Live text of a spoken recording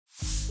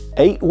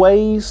8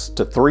 ways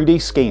to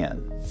 3D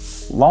scan.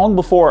 Long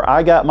before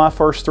I got my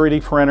first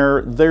 3D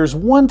printer, there's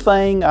one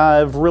thing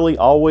I've really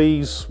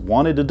always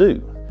wanted to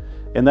do,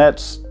 and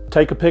that's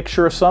take a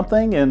picture of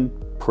something and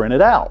print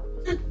it out.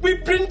 We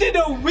printed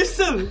a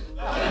whistle!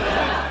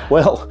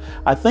 Well,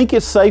 I think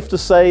it's safe to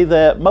say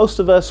that most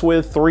of us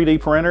with 3D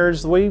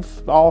printers,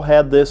 we've all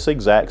had this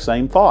exact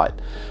same thought.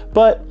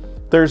 But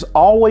there's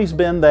always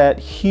been that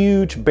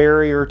huge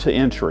barrier to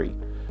entry: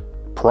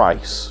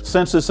 price.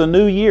 Since it's a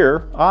new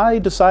year, I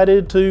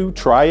decided to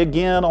try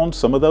again on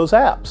some of those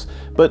apps.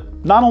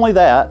 But not only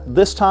that,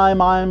 this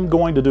time I'm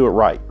going to do it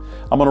right.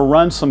 I'm going to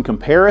run some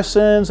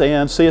comparisons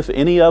and see if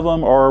any of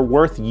them are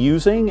worth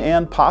using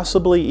and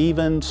possibly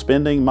even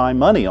spending my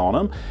money on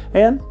them.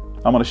 And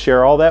I'm going to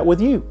share all that with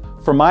you.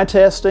 For my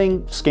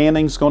testing,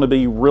 scanning is going to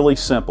be really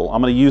simple.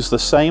 I'm going to use the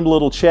same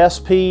little chess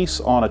piece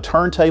on a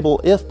turntable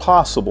if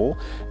possible,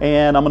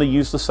 and I'm going to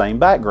use the same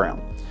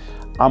background.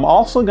 I'm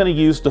also going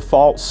to use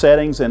default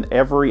settings in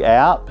every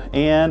app,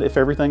 and if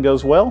everything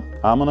goes well,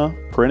 I'm going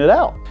to print it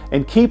out.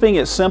 And keeping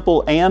it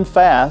simple and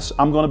fast,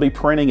 I'm going to be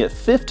printing at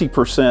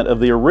 50% of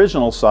the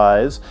original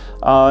size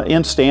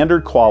in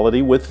standard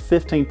quality with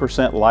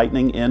 15%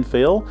 lightning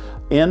infill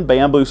in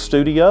Bamboo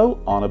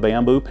Studio on a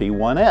Bamboo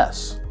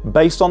P1S.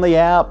 Based on the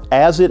app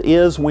as it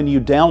is when you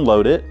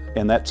download it,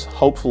 and that's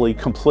hopefully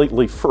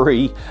completely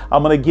free,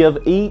 I'm going to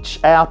give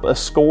each app a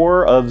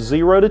score of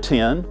 0 to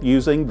 10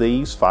 using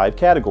these 5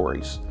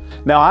 categories.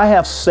 Now, I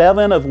have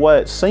 7 of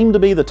what seem to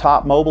be the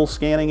top mobile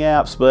scanning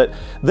apps, but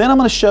then I'm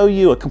going to show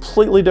you a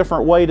completely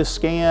different way to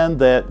scan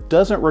that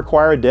doesn't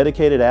require a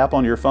dedicated app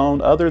on your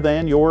phone other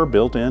than your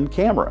built-in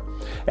camera.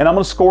 And I'm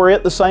going to score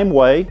it the same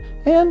way,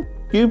 and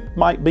you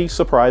might be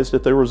surprised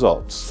at the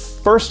results.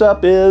 First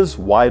up is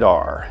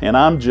Widar, and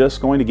I'm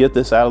just going to get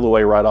this out of the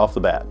way right off the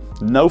bat.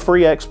 No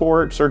free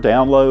exports or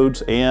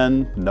downloads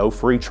and no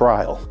free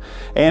trial.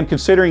 And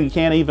considering you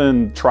can't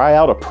even try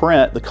out a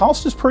print, the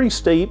cost is pretty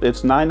steep.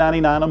 It's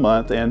 $9.99 a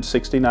month and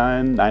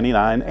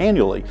 $69.99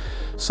 annually.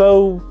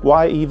 So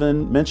why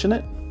even mention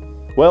it?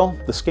 Well,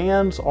 the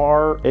scans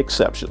are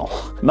exceptional.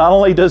 Not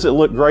only does it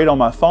look great on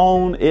my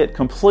phone, it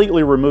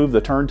completely removed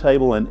the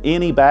turntable and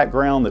any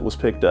background that was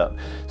picked up.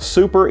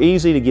 Super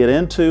easy to get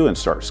into and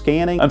start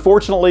scanning.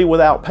 Unfortunately,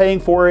 without paying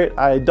for it,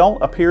 I don't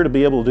appear to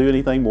be able to do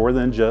anything more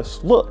than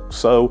just look.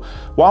 So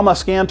while my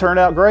scan turned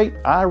out great,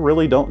 I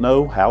really don't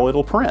know how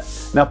it'll print.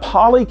 Now,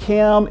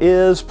 PolyCam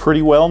is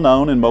pretty well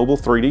known in mobile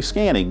 3D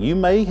scanning. You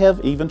may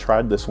have even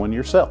tried this one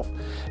yourself.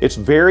 It's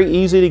very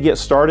easy to get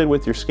started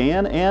with your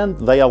scan, and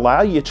they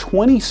allow you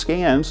 20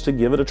 scans to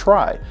give it a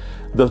try.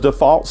 The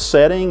default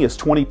setting is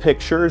 20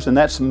 pictures, and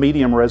that's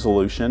medium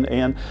resolution.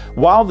 And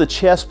while the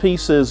chess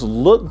pieces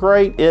look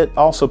great, it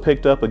also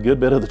picked up a good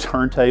bit of the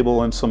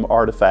turntable and some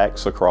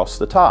artifacts across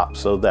the top,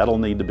 so that'll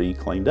need to be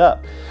cleaned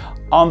up.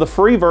 On the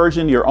free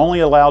version, you're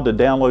only allowed to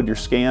download your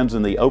scans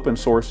in the open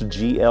source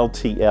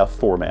GLTF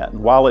format.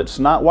 While it's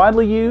not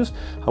widely used,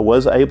 I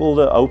was able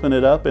to open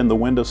it up in the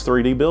Windows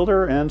 3D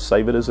Builder and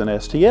save it as an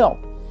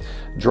STL.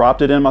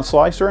 Dropped it in my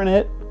slicer and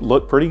it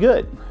looked pretty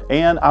good.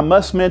 And I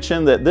must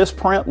mention that this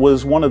print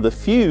was one of the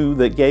few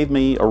that gave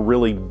me a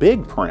really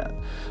big print.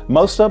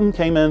 Most of them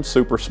came in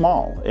super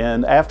small,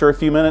 and after a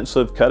few minutes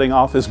of cutting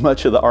off as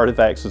much of the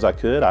artifacts as I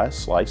could, I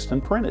sliced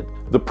and printed.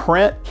 The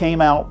print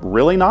came out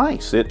really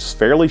nice. It's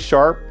fairly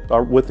sharp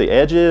with the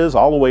edges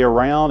all the way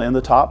around, and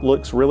the top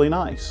looks really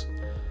nice.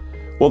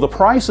 Well, the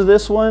price of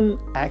this one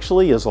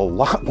actually is a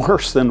lot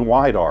worse than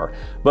Widar,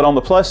 but on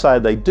the plus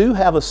side, they do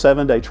have a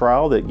 7-day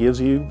trial that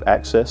gives you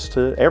access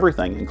to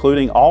everything,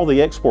 including all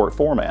the export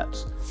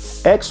formats.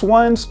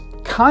 XOne's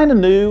kind of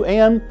new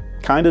and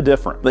kind of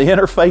different. The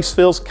interface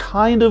feels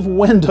kind of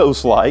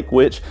Windows-like,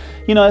 which,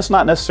 you know, it's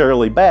not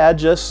necessarily bad,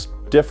 just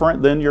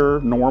different than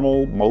your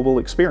normal mobile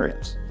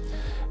experience.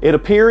 It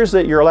appears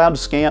that you're allowed to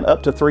scan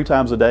up to 3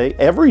 times a day,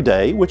 every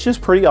day, which is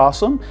pretty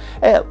awesome,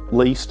 at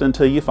least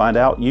until you find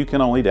out you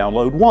can only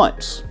download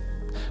once.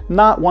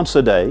 Not once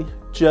a day,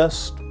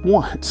 just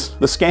once.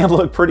 The scan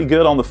looked pretty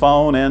good on the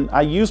phone, and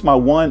I used my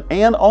one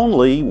and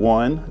only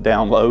one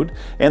download,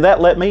 and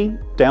that let me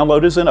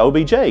download as an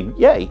OBJ,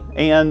 yay.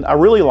 And I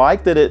really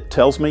like that it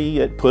tells me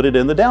it put it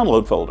in the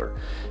download folder,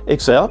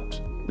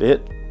 except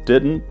it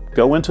didn't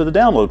go into the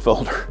download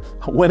folder.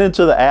 I went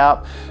into the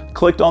app,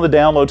 clicked on the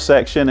download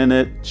section, and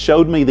it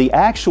showed me the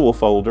actual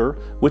folder,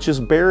 which is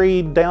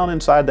buried down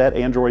inside that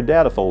Android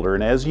data folder.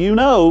 And as you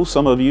know,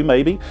 some of you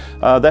maybe,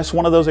 that's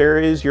one of those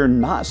areas you're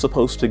not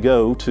supposed to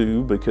go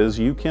to because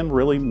you can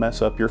really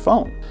mess up your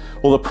phone.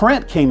 Well, the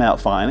print came out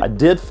fine. I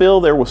did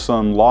feel there was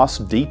some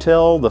lost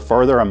detail the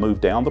further I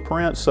moved down the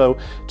print, so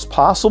it's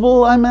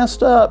possible I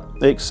messed up,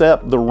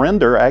 except the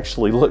render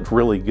actually looked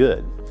really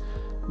good.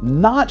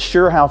 Not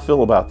sure how I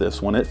feel about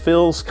this one. It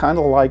feels kind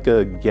of like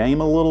a game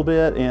a little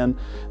bit, and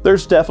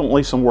there's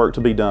definitely some work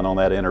to be done on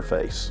that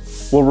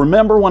interface. Well,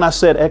 remember when I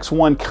said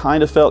XOne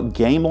kind of felt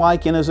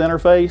game-like in his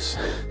interface?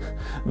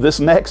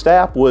 This next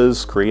app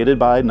was created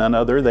by none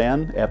other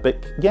than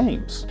Epic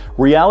Games.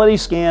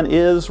 RealityScan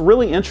is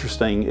really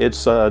interesting.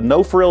 It's a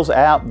no-frills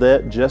app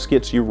that just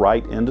gets you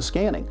right into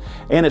scanning.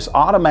 And it's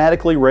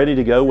automatically ready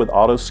to go with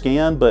auto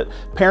scan, but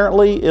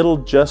apparently it'll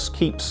just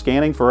keep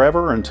scanning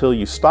forever until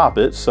you stop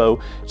it, so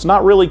it's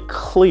not really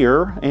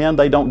clear and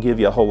they don't give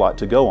you a whole lot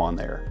to go on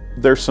there.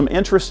 There's some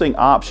interesting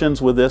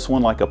options with this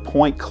one, like a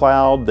point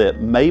cloud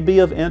that may be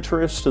of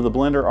interest to the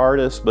Blender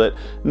artist, but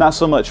not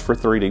so much for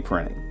 3D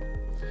printing.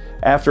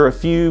 After a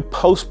few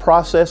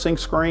post-processing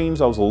screens,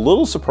 I was a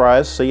little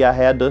surprised to see I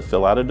had to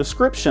fill out a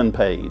description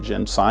page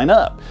and sign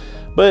up.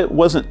 But it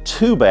wasn't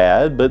too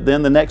bad, but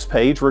then the next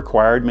page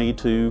required me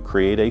to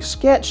create a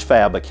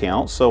Sketchfab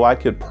account so I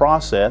could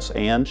process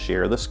and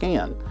share the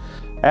scan.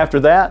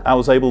 After that, I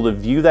was able to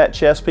view that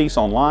chess piece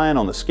online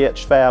on the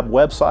Sketchfab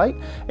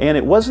website, and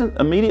it wasn't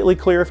immediately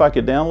clear if I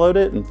could download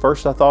it. And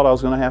first I thought I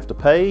was going to have to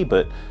pay,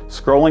 but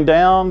scrolling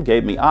down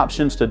gave me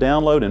options to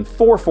download in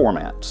 4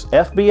 formats: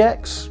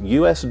 FBX,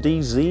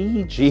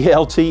 USDZ,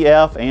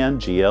 GLTF,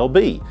 and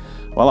GLB.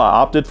 Well, I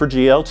opted for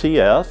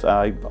GLTF.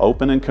 I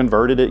opened and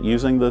converted it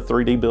using the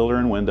 3D Builder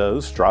in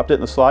Windows, dropped it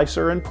in the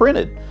slicer, and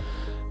printed.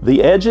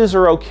 The edges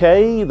are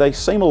okay. They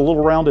seem a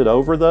little rounded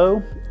over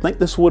though. I think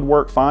this would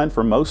work fine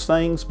for most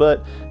things,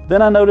 but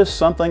then I noticed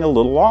something a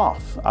little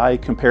off. I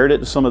compared it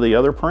to some of the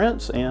other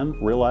prints and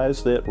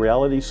realized that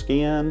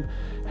RealityScan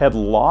had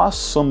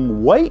lost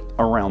some weight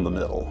around the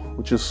middle,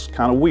 which is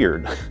kind of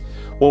weird.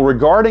 Well,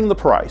 regarding the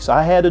price,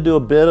 I had to do a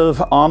bit of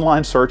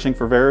online searching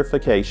for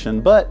verification,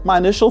 but my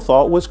initial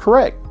thought was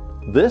correct.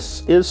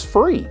 This is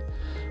free.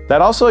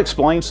 That also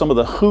explains some of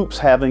the hoops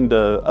having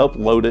to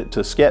upload it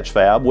to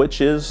Sketchfab, which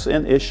is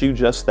an issue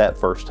just that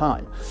first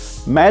time.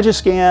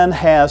 MagiScan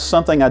has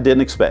something I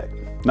didn't expect.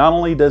 Not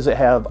only does it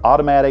have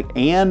automatic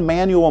and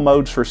manual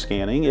modes for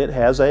scanning, it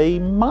has a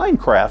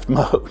Minecraft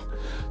mode.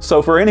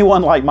 So for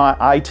anyone like my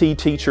IT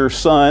teacher's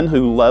son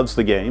who loves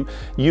the game,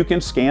 you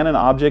can scan an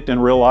object in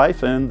real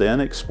life and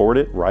then export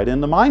it right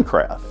into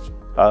Minecraft.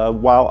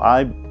 While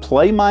I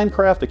play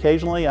Minecraft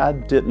occasionally, I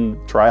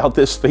didn't try out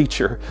this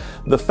feature.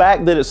 The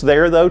fact that it's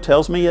there though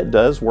tells me it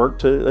does work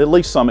to at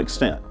least some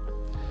extent.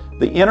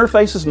 The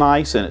interface is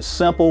nice and it's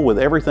simple with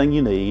everything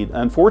you need.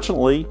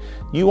 Unfortunately,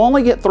 you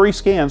only get 3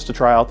 scans to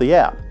try out the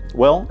app.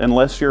 Well,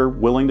 unless you're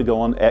willing to go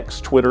on X,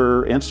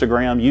 Twitter,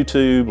 Instagram,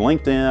 YouTube,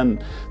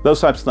 LinkedIn,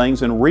 those types of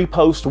things, and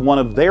repost one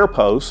of their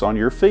posts on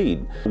your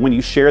feed. When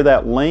you share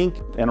that link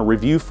in a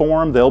review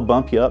forum, they'll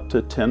bump you up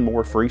to 10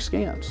 more free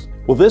scans.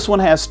 Well, this one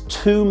has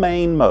 2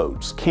 main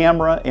modes,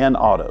 camera and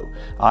auto.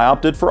 I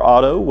opted for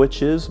auto,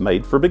 which is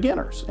made for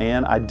beginners.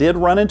 And I did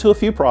run into a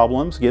few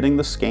problems getting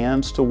the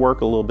scans to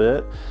work a little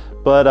bit.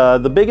 But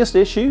the biggest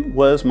issue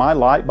was my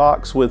light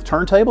box with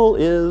turntable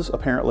is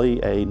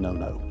apparently a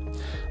no-no.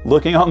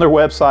 Looking on their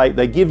website,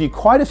 they give you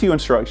quite a few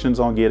instructions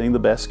on getting the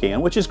best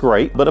scan, which is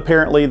great, but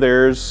apparently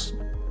there's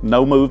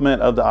no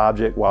movement of the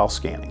object while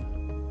scanning.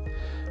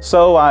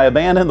 So I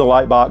abandoned the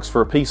light box for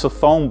a piece of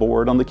foam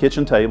board on the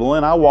kitchen table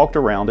and I walked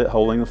around it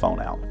holding the phone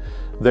out.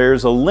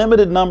 There's a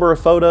limited number of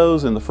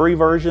photos in the free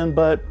version,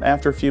 but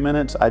after a few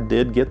minutes I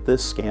did get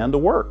this scan to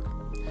work.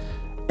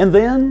 And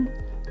then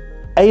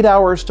 8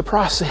 hours to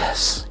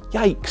process.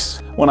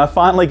 Yikes. When I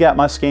finally got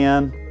my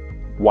scan,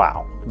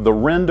 wow. The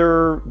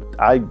render,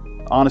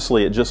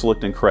 honestly, it just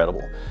looked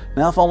incredible.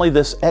 Now, if only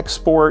this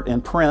export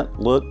and print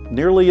looked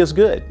nearly as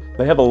good.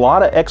 They have a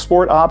lot of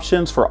export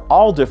options for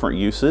all different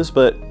uses,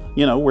 but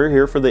you know, we're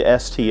here for the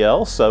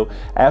STL, so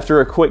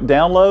after a quick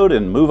download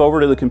and move over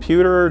to the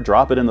computer,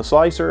 drop it in the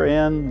slicer,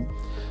 and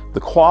the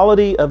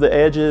quality of the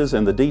edges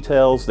and the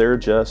details, they're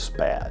just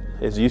bad.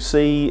 As you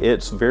see,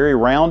 it's very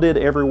rounded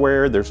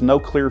everywhere. There's no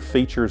clear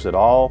features at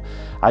all.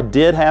 I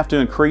did have to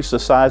increase the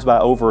size by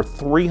over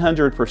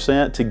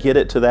 300% to get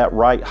it to that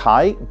right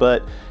height,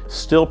 but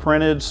still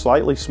printed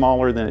slightly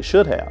smaller than it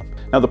should have.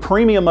 Now, the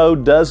premium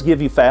mode does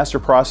give you faster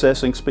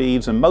processing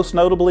speeds and most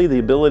notably the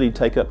ability to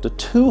take up to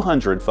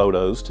 200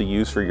 photos to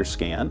use for your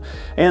scan,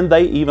 and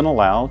they even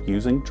allow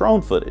using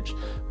drone footage.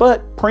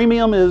 But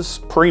premium is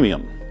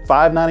premium.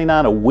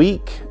 $5.99 a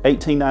week,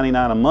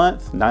 $18.99 a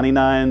month,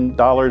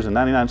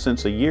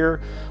 $99.99 a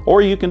year,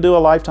 or you can do a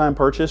lifetime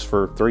purchase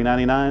for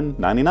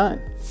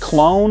 $399.99.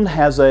 Qlone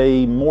has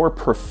a more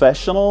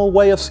professional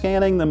way of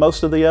scanning than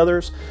most of the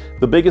others.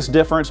 The biggest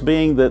difference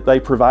being that they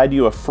provide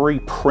you a free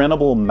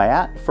printable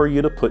mat for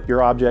you to put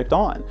your object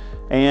on.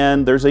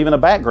 And there's even a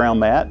background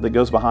mat that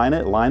goes behind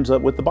it, lines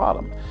up with the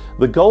bottom.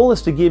 The goal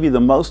is to give you the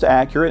most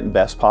accurate and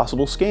best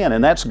possible scan,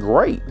 and that's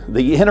great.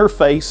 The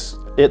interface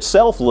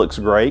itself looks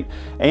great,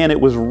 and it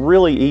was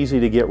really easy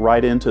to get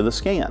right into the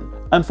scan.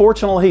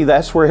 Unfortunately,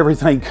 that's where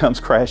everything comes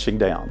crashing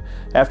down.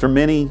 After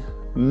many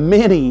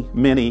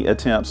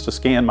attempts to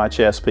scan my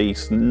chess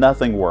piece,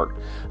 nothing worked.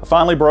 I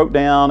finally broke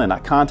down and I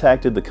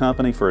contacted the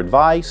company for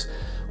advice.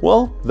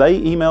 Well, they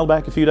emailed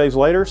back a few days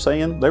later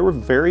saying they were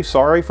very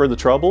sorry for the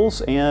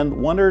troubles and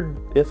wondered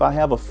if I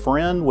have a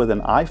friend with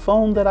an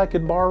iPhone that I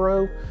could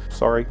borrow.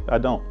 Sorry, I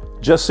don't.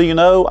 Just so you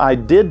know, I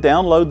did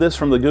download this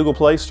from the Google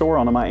Play Store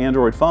onto my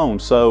Android phone,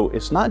 so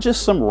it's not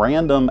just some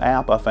random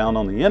app I found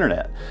on the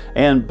internet.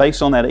 And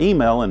based on that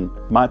email, in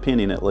my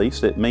opinion at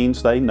least, it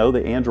means they know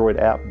the Android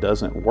app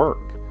doesn't work.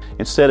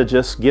 Instead of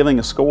just giving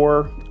a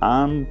score,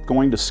 I'm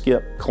going to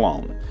skip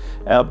Qlone.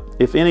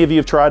 If any of you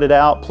have tried it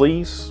out,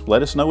 please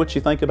let us know what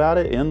you think about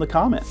it in the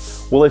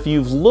comments. Well, if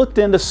you've looked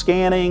into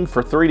scanning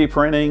for 3D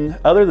printing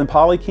other than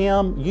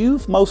PolyCam,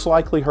 you've most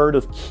likely heard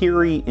of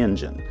Kiri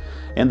Engine.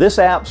 And this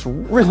app's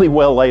really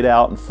well laid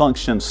out and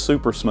functions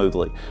super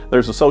smoothly.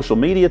 There's a social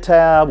media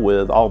tab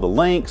with all the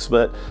links,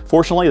 but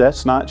fortunately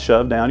that's not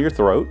shoved down your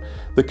throat.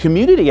 The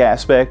community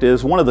aspect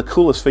is one of the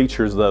coolest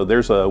features though.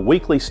 There's a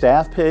weekly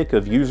staff pick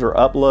of user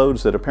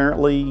uploads that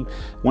apparently,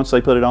 once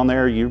they put it on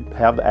there, you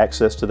have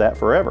access to that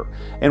forever.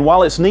 And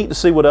while it's neat to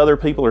see what other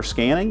people are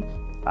scanning,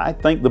 I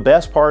think the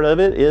best part of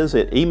it is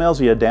it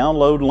emails you a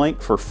download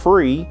link for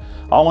free,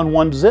 all in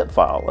one zip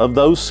file of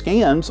those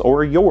scans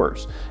or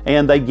yours.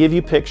 And they give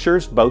you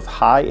pictures, both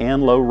high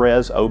and low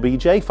res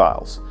OBJ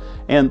files.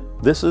 And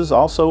this is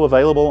also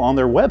available on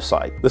their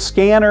website. The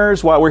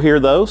scanners, while we're here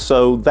though,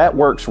 so that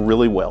works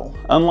really well.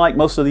 Unlike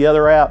most of the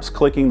other apps,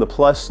 clicking the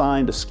plus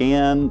sign to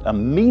scan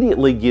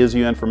immediately gives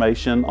you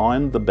information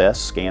on the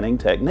best scanning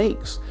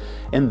techniques.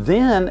 And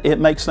then it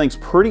makes things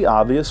pretty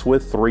obvious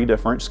with 3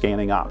 different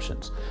scanning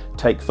options.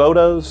 Take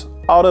photos,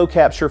 auto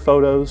capture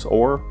photos,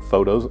 or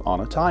photos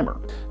on a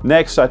timer.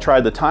 Next, I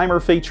tried the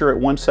timer feature at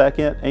 1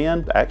 second,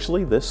 and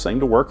actually this seemed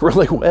to work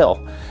really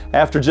well.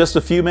 After just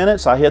a few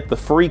minutes, I hit the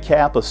free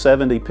cap of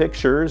 70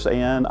 pictures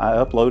and I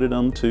uploaded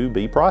them to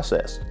be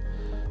processed.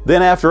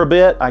 Then after a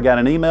bit, I got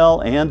an email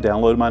and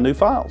downloaded my new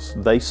files.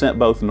 They sent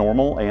both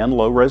normal and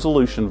low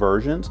resolution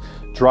versions,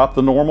 dropped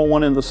the normal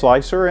one in the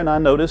slicer, and I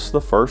noticed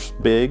the first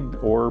big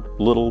or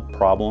little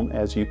problem,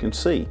 as you can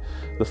see.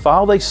 The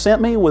file they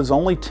sent me was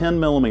only 10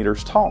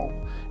 millimeters tall.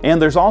 And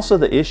there's also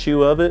the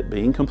issue of it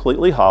being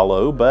completely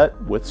hollow,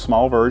 but with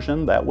small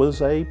version, that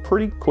was a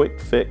pretty quick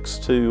fix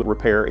to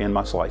repair in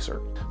my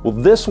slicer. Well,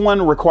 this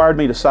one required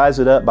me to size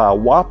it up by a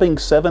whopping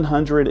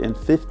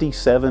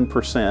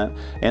 757%,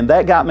 and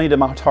that got me to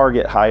my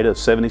target height of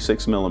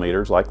 76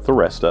 millimeters, like the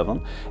rest of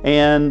them,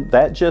 and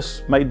that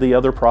just made the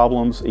other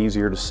problems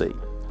easier to see.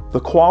 The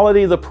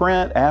quality of the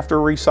print after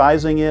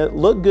resizing it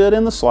looked good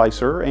in the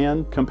slicer,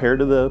 and compared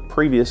to the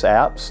previous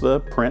apps, the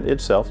print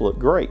itself looked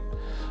great.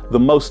 The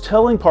most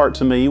telling part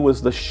to me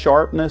was the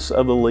sharpness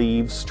of the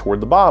leaves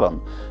toward the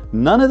bottom.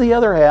 None of the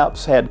other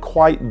apps had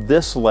quite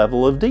this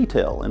level of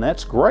detail, and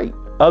that's great.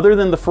 Other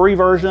than the free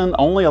version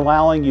only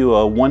allowing you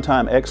a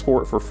one-time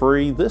export for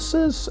free, this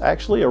is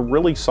actually a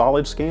really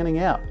solid scanning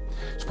app.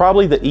 It's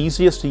probably the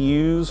easiest to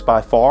use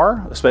by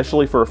far,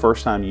 especially for a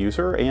first-time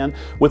user, and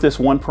with this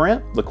one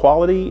print, the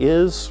quality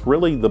is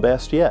really the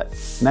best yet.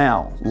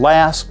 Now,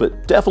 last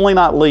but definitely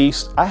not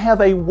least, I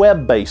have a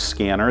web-based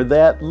scanner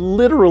that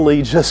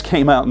literally just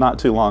came out not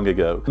too long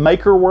ago.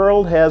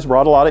 MakerWorld has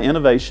brought a lot of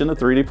innovation to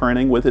 3D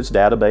printing with its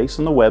database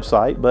and the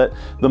website, but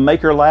the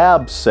Maker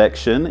Lab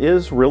section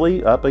is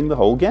really upping the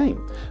whole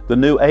game. The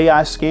new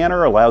AI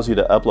scanner allows you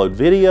to upload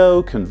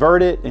video,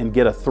 convert it, and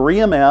get a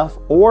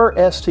 3MF or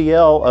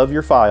STL of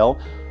your file,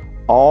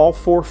 all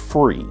for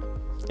free.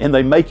 And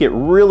they make it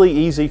really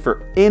easy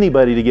for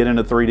anybody to get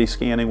into 3D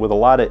scanning with a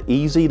lot of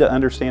easy to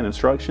understand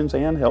instructions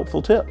and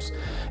helpful tips.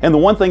 And the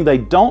one thing they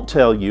don't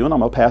tell you, and I'm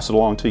gonna pass it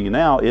along to you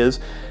now,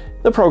 is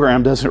the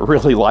program doesn't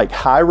really like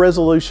high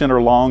resolution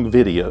or long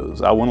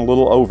videos. I went a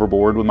little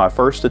overboard with my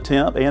first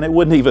attempt and it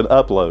wouldn't even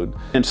upload.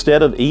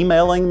 Instead of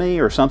emailing me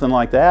or something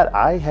like that,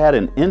 I had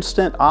an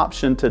instant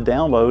option to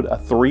download a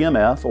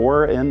 3MF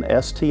or an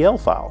STL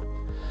file.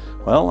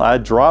 Well, I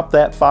dropped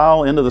that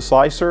file into the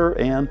slicer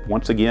and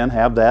once again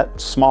have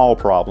that small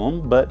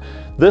problem, but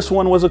this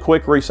one was a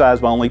quick resize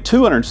by only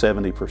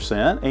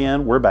 270%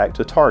 and we're back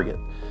to target.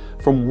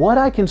 From what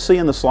I can see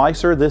in the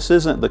slicer, this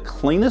isn't the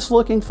cleanest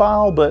looking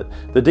file, but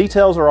the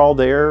details are all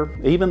there,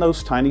 even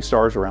those tiny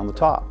stars around the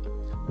top.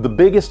 The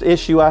biggest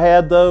issue I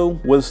had though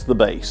was the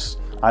base.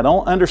 I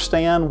don't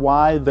understand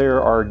why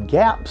there are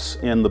gaps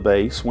in the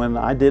base when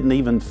I didn't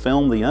even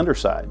film the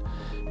underside.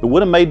 It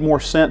would have made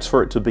more sense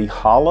for it to be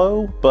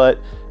hollow, but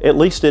at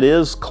least it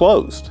is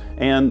closed.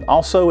 And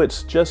also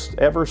it's just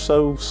ever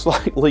so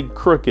slightly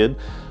crooked,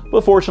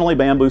 but fortunately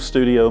Bamboo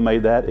Studio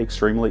made that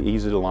extremely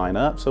easy to line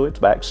up, so it's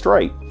back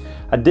straight.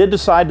 I did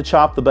decide to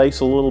chop the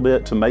base a little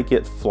bit to make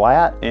it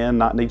flat and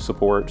not need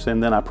supports,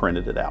 and then I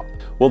printed it out.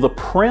 Well, the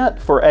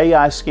print for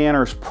AI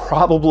Scanner is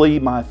probably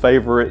my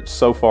favorite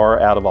so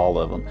far out of all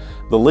of them.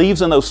 The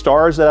leaves and those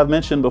stars that I've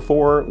mentioned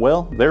before,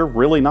 well, they're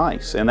really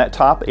nice. And that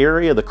top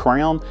area, the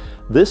crown,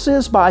 this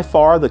is by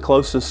far the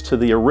closest to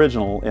the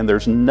original, and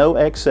there's no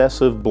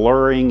excessive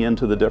blurring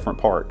into the different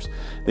parts.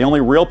 The only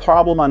real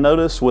problem I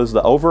noticed was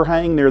the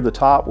overhang near the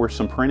top where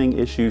some printing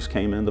issues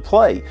came into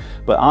play.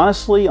 But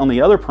honestly, on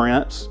the other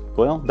prints,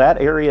 well,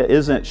 that area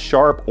isn't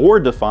sharp or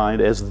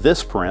defined as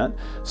this print,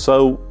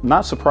 so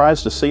not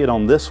surprised to see it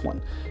on this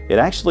one. It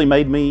actually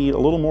made me a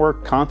little more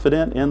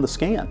confident in the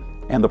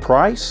scan. And the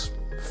price?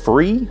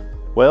 Free?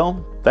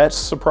 Well, That's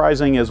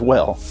surprising as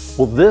well.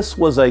 Well, this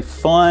was a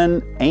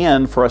fun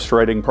and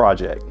frustrating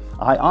project.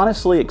 I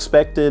honestly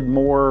expected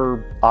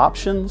more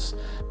options.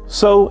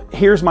 So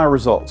here's my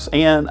results,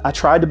 and I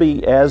tried to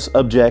be as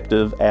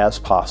objective as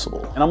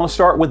possible. And I'm gonna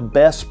start with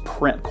best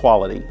print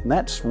quality, and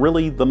that's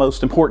really the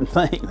most important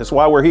thing. That's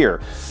why we're here.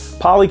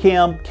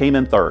 PolyCam came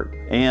in third,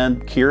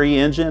 and Kiri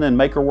Engine and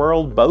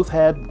MakerWorld both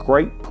had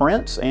great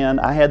prints, and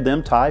I had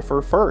them tie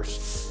for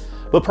first.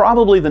 But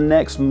probably the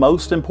next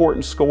most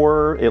important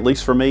score, at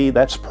least for me,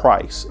 that's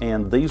price,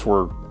 and these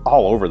were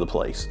all over the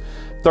place.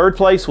 Third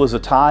place was a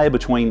tie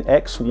between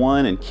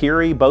XOne and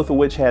Kiri, both of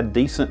which had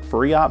decent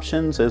free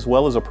options, as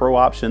well as a pro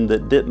option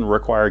that didn't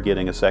require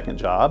getting a second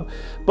job.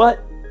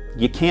 But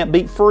you can't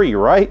beat free,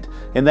 right?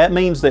 And that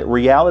means that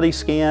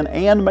RealityScan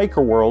and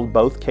MakerWorld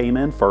both came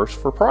in first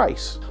for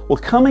price. Well,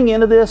 coming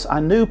into this, I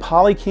knew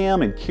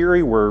PolyCam and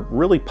Kiri were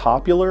really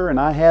popular, and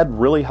I had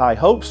really high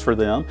hopes for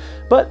them,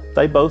 but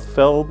they both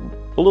fell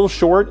a little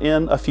short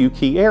in a few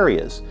key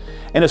areas.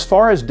 And as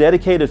far as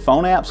dedicated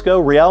phone apps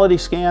go,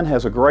 RealityScan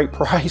has a great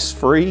price,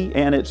 free,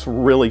 and it's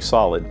really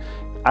solid.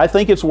 I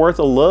think it's worth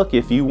a look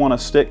if you want to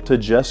stick to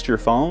just your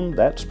phone.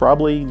 That's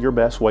probably your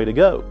best way to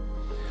go.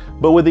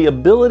 But with the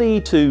ability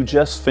to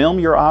just film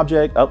your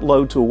object,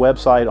 upload to a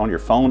website on your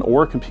phone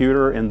or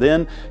computer, and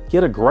then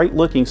get a great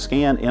looking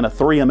scan in a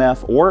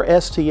 3MF or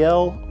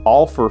STL,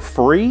 all for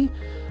free,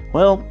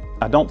 well,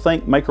 I don't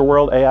think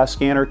MakerWorld AI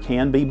Scanner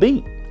can be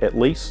beat, at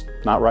least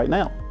not right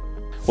now.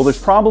 Well,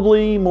 there's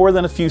probably more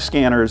than a few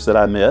scanners that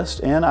I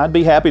missed, and I'd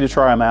be happy to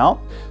try them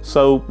out.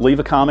 So leave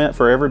a comment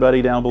for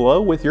everybody down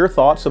below with your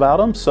thoughts about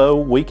them so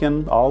we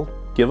can all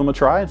give them a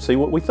try and see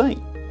what we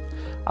think.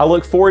 I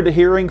look forward to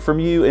hearing from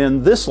you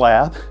in this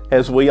lab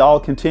as we all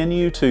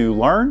continue to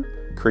learn,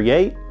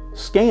 create,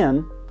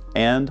 scan,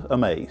 and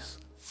amaze.